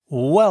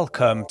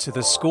Welcome to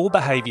the School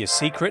Behaviour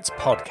Secrets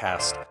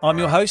podcast. I'm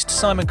your host,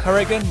 Simon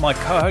Corrigan. My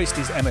co-host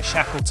is Emma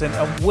Shackleton,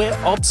 and we're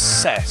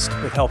obsessed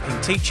with helping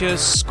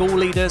teachers, school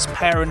leaders,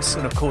 parents,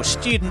 and of course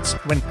students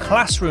when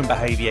classroom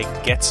behaviour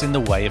gets in the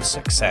way of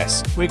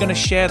success. We're going to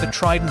share the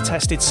tried and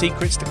tested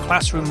secrets to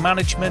classroom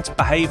management,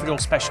 behavioural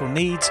special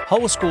needs,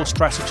 whole school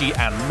strategy,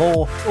 and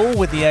more, all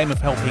with the aim of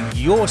helping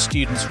your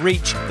students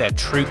reach their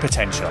true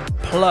potential.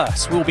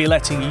 Plus, we'll be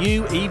letting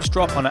you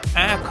eavesdrop on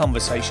our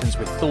conversations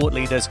with thought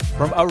leaders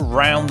from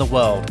around the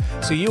world,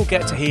 so you'll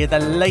get to hear the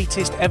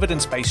latest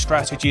evidence-based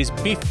strategies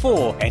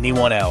before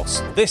anyone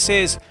else. This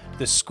is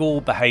the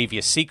School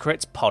Behaviour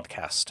Secrets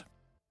podcast.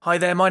 Hi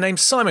there, my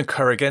name's Simon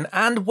Corrigan,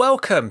 and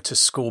welcome to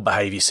School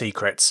Behaviour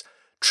Secrets.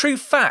 True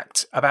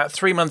fact, about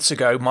 3 months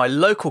ago, my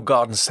local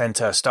garden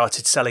centre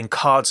started selling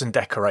cards and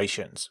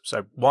decorations.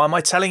 So why am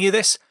I telling you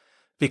this?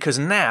 Because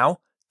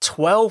now,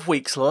 12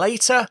 weeks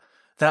later,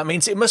 that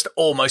means it must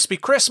almost be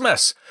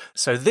Christmas.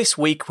 So this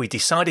week we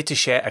decided to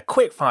share a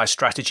quickfire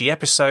strategy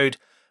episode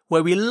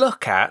where we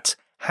look at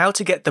how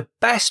to get the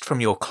best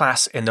from your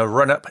class in the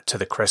run-up to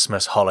the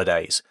Christmas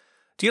holidays.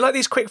 Do you like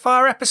these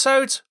quickfire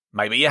episodes?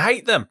 Maybe you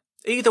hate them.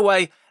 Either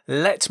way,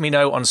 let me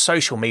know on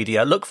social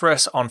media. Look for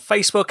us on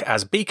Facebook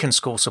as Beacon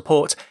School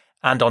Support,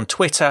 and on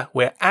Twitter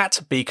we're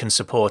at Beacon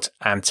Support,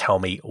 and tell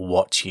me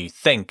what you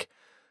think.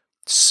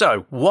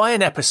 So, why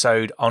an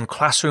episode on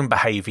classroom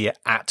behaviour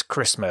at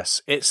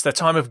Christmas? It's the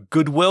time of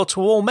goodwill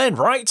to all men,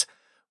 right?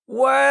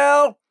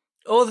 Well,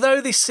 although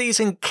this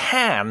season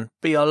can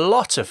be a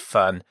lot of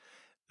fun,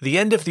 the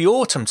end of the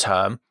autumn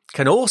term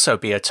can also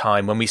be a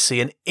time when we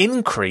see an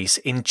increase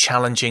in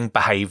challenging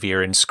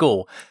behaviour in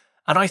school.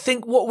 And I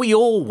think what we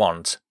all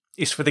want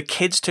is for the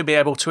kids to be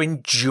able to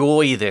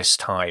enjoy this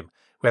time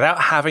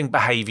without having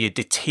behaviour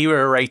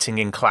deteriorating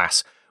in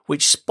class,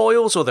 which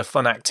spoils all the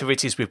fun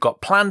activities we've got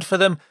planned for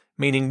them,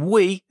 meaning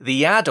we,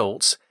 the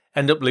adults,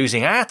 end up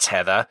losing our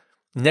tether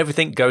and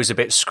everything goes a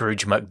bit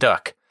Scrooge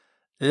McDuck.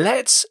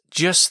 Let's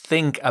just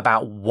think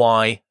about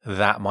why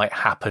that might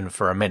happen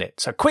for a minute.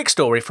 So, quick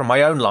story from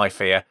my own life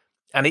here,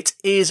 and it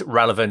is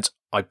relevant,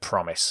 I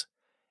promise.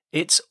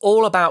 It's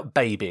all about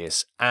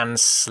babies and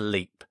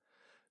sleep.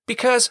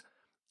 Because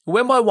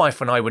when my wife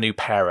and I were new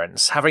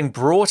parents, having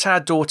brought our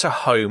daughter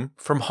home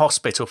from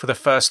hospital for the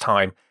first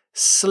time,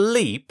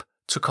 sleep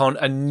took on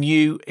a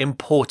new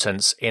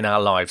importance in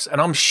our lives. And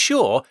I'm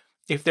sure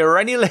if there are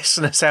any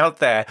listeners out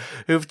there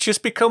who've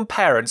just become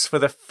parents for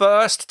the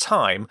first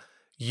time,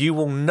 you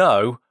will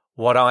know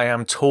what I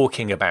am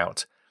talking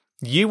about.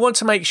 You want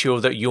to make sure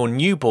that your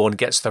newborn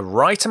gets the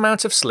right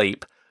amount of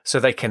sleep so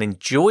they can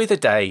enjoy the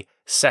day,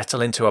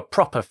 settle into a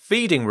proper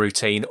feeding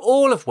routine,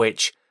 all of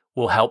which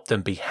will help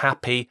them be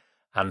happy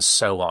and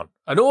so on.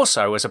 And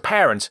also, as a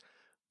parent,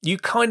 you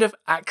kind of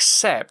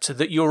accept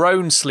that your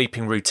own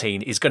sleeping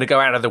routine is going to go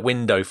out of the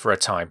window for a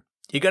time.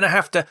 You're going to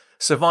have to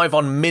survive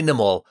on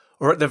minimal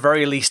or at the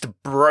very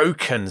least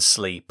broken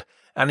sleep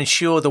and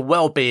ensure the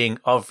well-being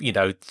of,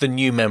 the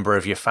new member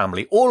of your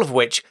family, all of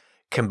which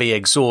can be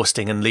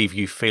exhausting and leave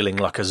you feeling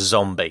like a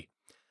zombie.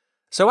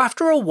 So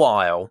after a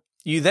while,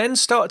 you then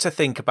start to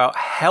think about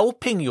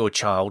helping your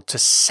child to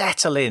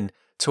settle in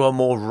to a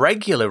more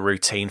regular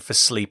routine for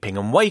sleeping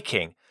and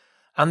waking.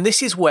 And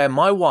this is where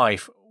my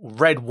wife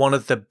read one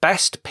of the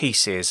best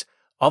pieces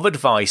of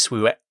advice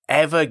we were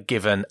ever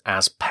given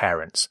as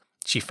parents.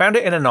 She found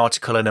it in an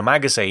article in a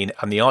magazine,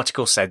 and the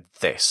article said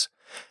this: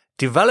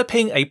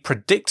 developing a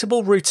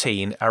predictable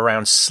routine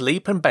around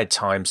sleep and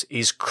bedtimes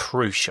is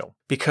crucial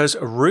because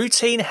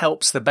routine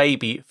helps the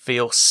baby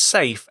feel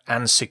safe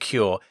and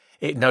secure.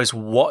 It knows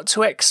what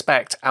to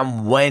expect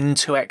and when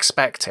to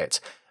expect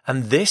it.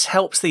 And this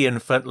helps the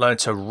infant learn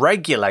to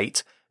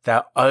regulate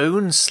their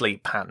own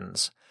sleep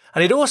patterns.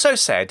 And it also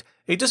said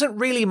it doesn't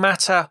really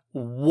matter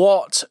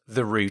what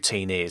the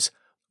routine is,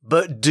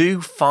 but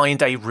do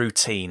find a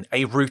routine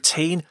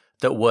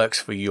that works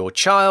for your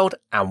child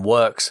and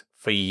works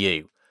for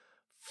you.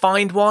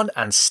 Find one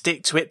and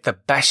stick to it the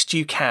best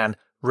you can,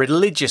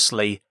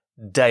 religiously,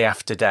 day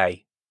after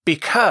day.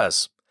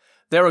 Because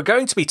there are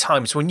going to be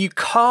times when you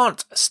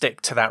can't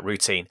stick to that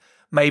routine.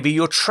 Maybe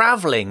you're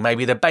travelling,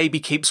 maybe the baby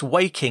keeps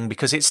waking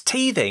because it's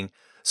teething.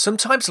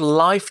 Sometimes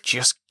life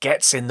just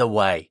gets in the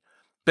way.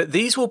 But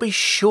these will be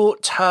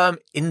short-term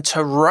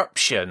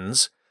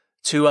interruptions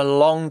to a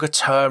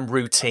longer-term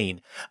routine.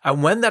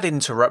 And when that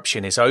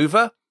interruption is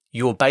over,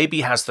 your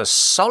baby has the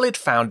solid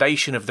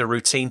foundation of the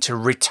routine to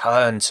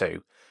return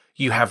to.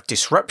 You have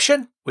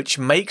disruption, which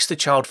makes the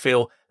child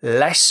feel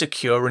less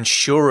secure and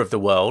sure of the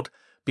world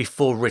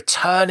before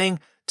returning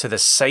to the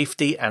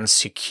safety and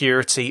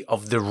security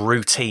of the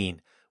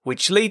routine,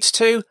 which leads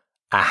to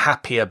a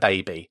happier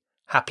baby.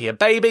 Happier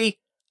baby,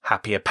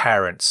 happier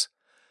parents.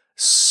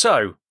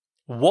 So,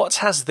 what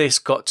has this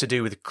got to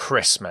do with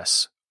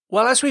Christmas?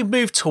 Well, as we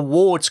move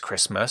towards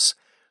Christmas,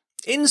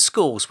 in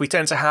schools we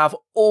tend to have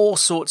all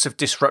sorts of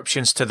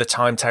disruptions to the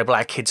timetable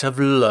our kids have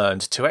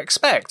learned to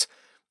expect.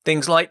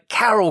 Things like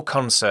carol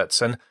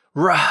concerts and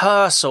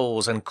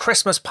rehearsals and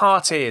Christmas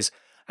parties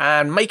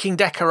and making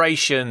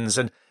decorations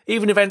and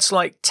even events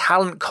like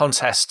talent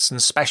contests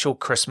and special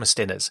Christmas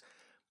dinners.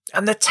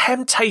 And the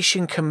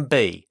temptation can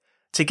be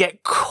to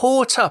get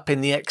caught up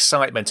in the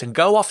excitement and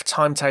go off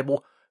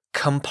timetable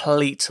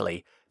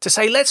completely, to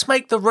say, let's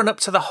make the run up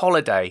to the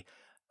holiday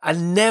a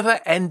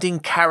never-ending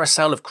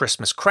carousel of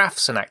Christmas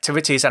crafts and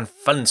activities and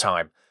fun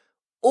time,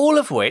 all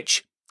of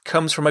which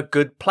comes from a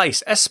good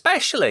place,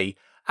 especially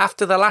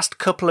after the last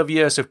couple of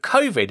years of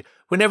COVID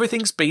when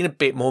everything's been a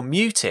bit more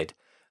muted.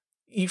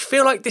 You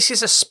feel like this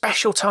is a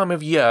special time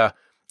of year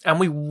and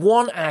we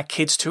want our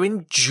kids to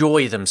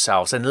enjoy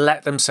themselves and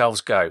let themselves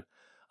go.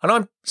 And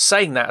I'm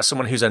saying that as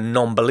someone who's a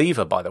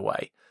non-believer, by the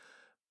way.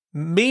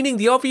 Meaning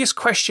the obvious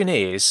question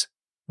is,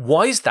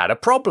 why is that a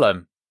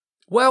problem?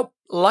 Well,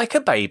 like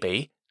a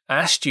baby,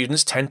 our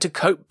students tend to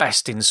cope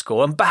best in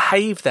school and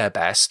behave their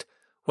best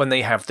when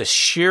they have the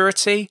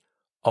surety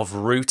of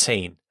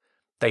routine.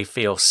 They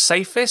feel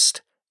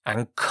safest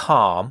and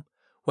calm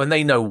when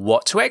they know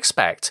what to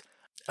expect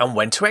and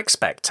when to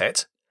expect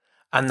it,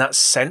 and that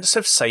sense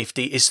of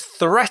safety is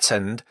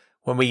threatened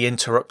when we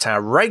interrupt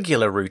our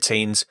regular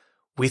routines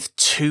with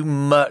too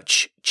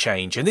much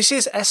change. And this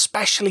is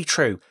especially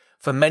true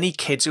for many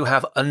kids who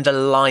have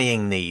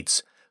underlying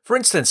needs. For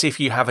instance, if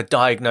you have a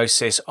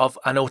diagnosis of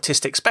an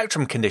autistic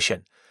spectrum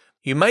condition,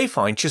 you may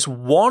find just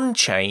one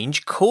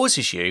change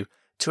causes you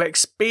to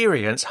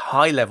experience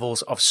high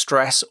levels of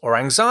stress or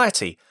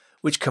anxiety,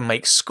 which can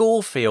make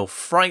school feel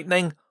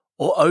frightening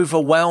or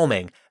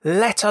overwhelming,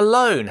 let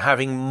alone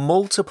having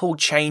multiple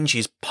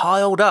changes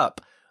piled up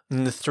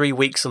in the 3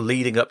 weeks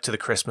leading up to the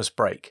Christmas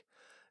break.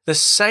 The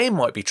same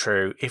might be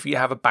true if you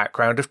have a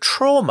background of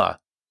trauma.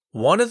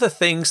 One of the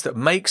things that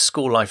makes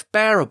school life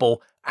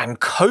bearable and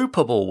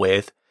copable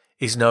with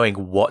is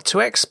knowing what to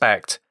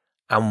expect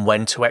and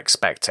when to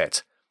expect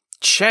it.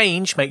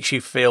 Change makes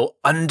you feel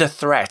under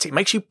threat. It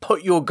makes you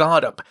put your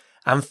guard up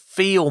and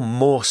feel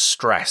more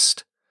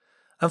stressed.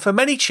 And for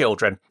many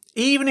children,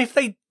 even if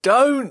they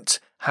don't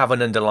have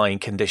an underlying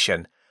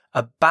condition,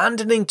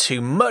 abandoning too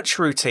much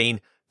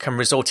routine can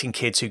result in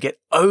kids who get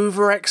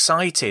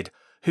overexcited,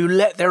 who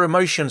let their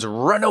emotions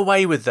run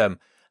away with them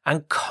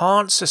and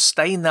can't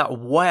sustain that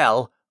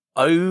well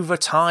over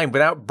time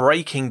without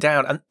breaking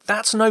down. And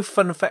that's no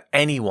fun for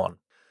anyone.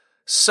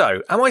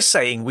 So, am I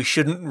saying we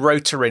shouldn't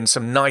rotor in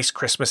some nice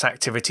Christmas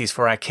activities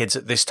for our kids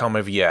at this time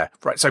of year?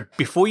 Right, so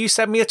before you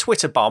send me a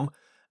Twitter bomb,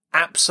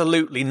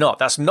 absolutely not.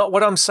 That's not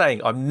what I'm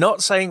saying. I'm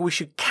not saying we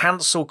should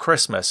cancel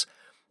Christmas.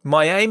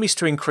 My aim is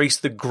to increase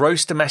the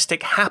gross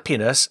domestic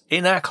happiness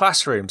in our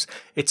classrooms.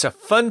 It's a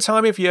fun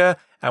time of year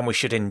and we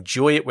should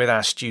enjoy it with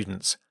our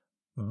students.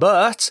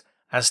 But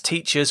as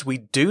teachers, we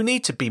do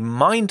need to be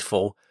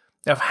mindful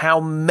of how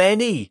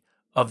many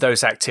of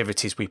those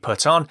activities we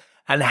put on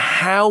and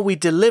how we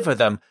deliver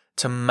them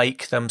to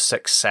make them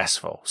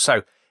successful.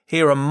 So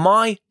here are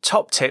my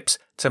top tips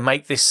to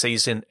make this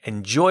season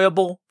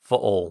enjoyable for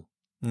all.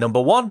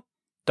 Number 1,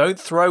 don't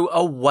throw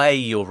away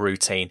your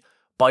routine.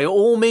 By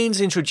all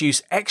means,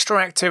 introduce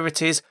extra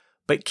activities,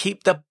 but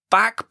keep the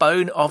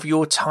backbone of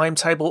your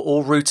timetable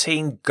or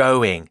routine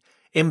going.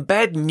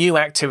 Embed new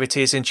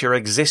activities into your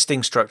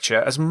existing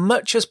structure as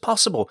much as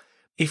possible.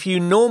 If you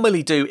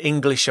normally do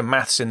English and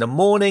maths in the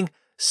morning,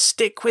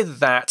 stick with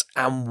that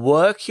and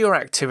work your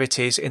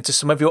activities into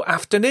some of your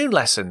afternoon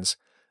lessons.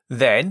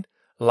 Then,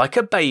 like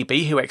a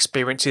baby who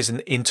experiences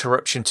an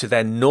interruption to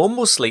their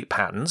normal sleep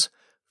patterns,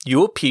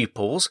 your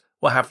pupils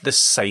will have the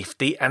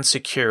safety and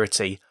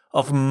security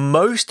of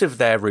most of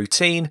their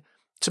routine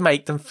to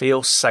make them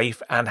feel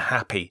safe and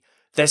happy.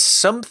 There's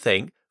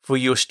something for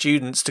your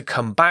students to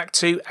come back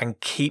to and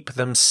keep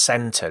them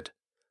centered.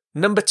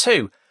 Number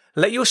 2,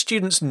 let your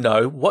students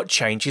know what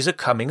changes are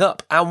coming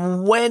up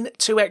and when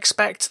to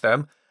expect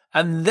them,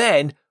 and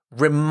then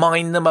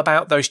remind them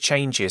about those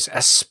changes,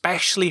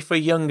 especially for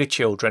younger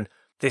children.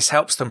 This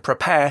helps them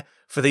prepare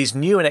for these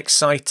new and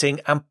exciting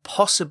and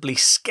possibly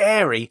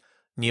scary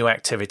new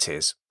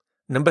activities.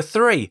 Number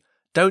 3,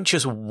 don't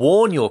just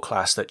warn your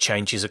class that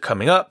changes are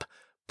coming up,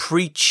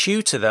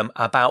 pre-tutor them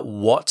about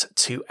what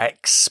to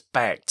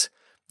expect.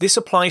 This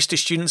applies to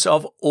students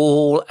of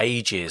all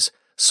ages.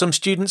 Some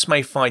students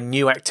may find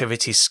new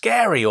activities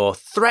scary or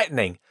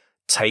threatening.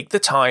 Take the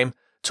time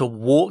to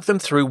walk them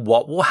through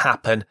what will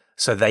happen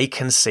so they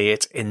can see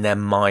it in their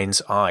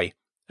mind's eye.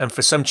 And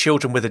for some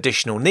children with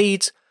additional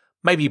needs,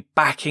 maybe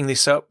backing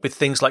this up with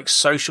things like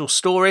social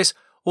stories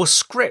or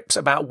scripts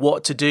about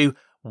what to do,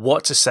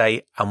 what to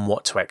say, and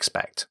what to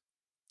expect.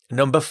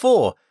 Number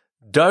 4,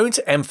 don't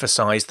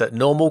emphasize that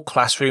normal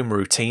classroom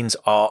routines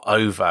are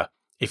over.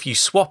 If you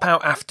swap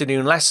out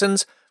afternoon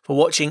lessons for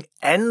watching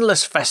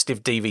endless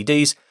festive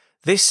DVDs,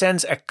 this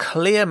sends a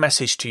clear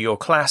message to your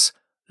class: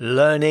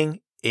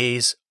 learning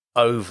is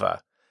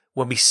over.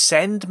 When we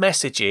send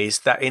messages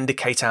that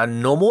indicate our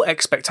normal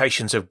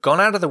expectations have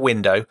gone out of the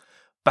window,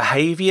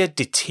 behavior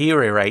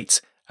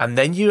deteriorates, and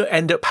then you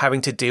end up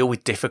having to deal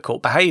with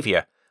difficult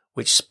behavior,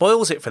 which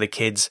spoils it for the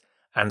kids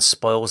and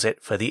spoils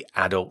it for the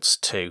adults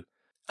too.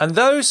 And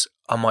those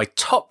are my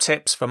top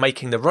tips for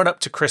making the run-up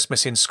to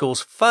Christmas in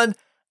schools fun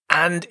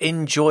and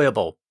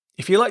enjoyable.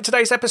 If you like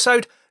today's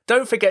episode,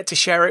 don't forget to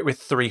share it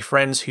with 3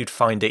 friends who'd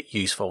find it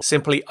useful.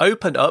 Simply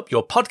open up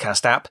your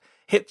podcast app,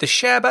 hit the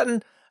share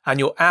button, and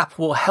your app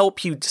will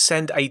help you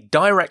send a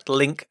direct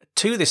link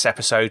to this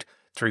episode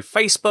through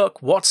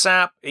Facebook,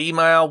 WhatsApp,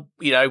 email,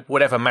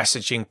 whatever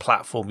messaging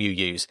platform you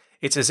use.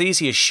 It's as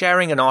easy as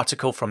sharing an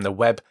article from the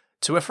web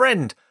to a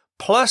friend.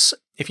 Plus,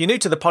 if you're new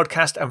to the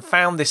podcast and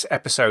found this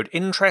episode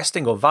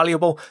interesting or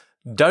valuable,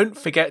 don't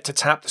forget to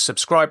tap the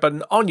subscribe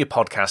button on your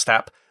podcast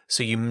app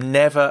so you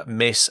never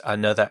miss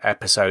another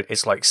episode.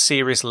 It's like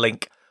Sirius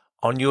Link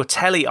on your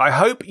telly. I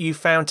hope you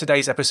found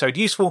today's episode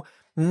useful.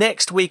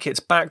 Next week, it's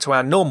back to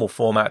our normal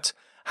format.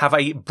 Have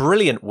a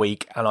brilliant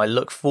week, and I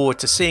look forward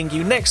to seeing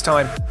you next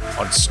time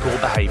on School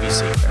Behaviour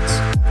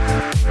Secrets.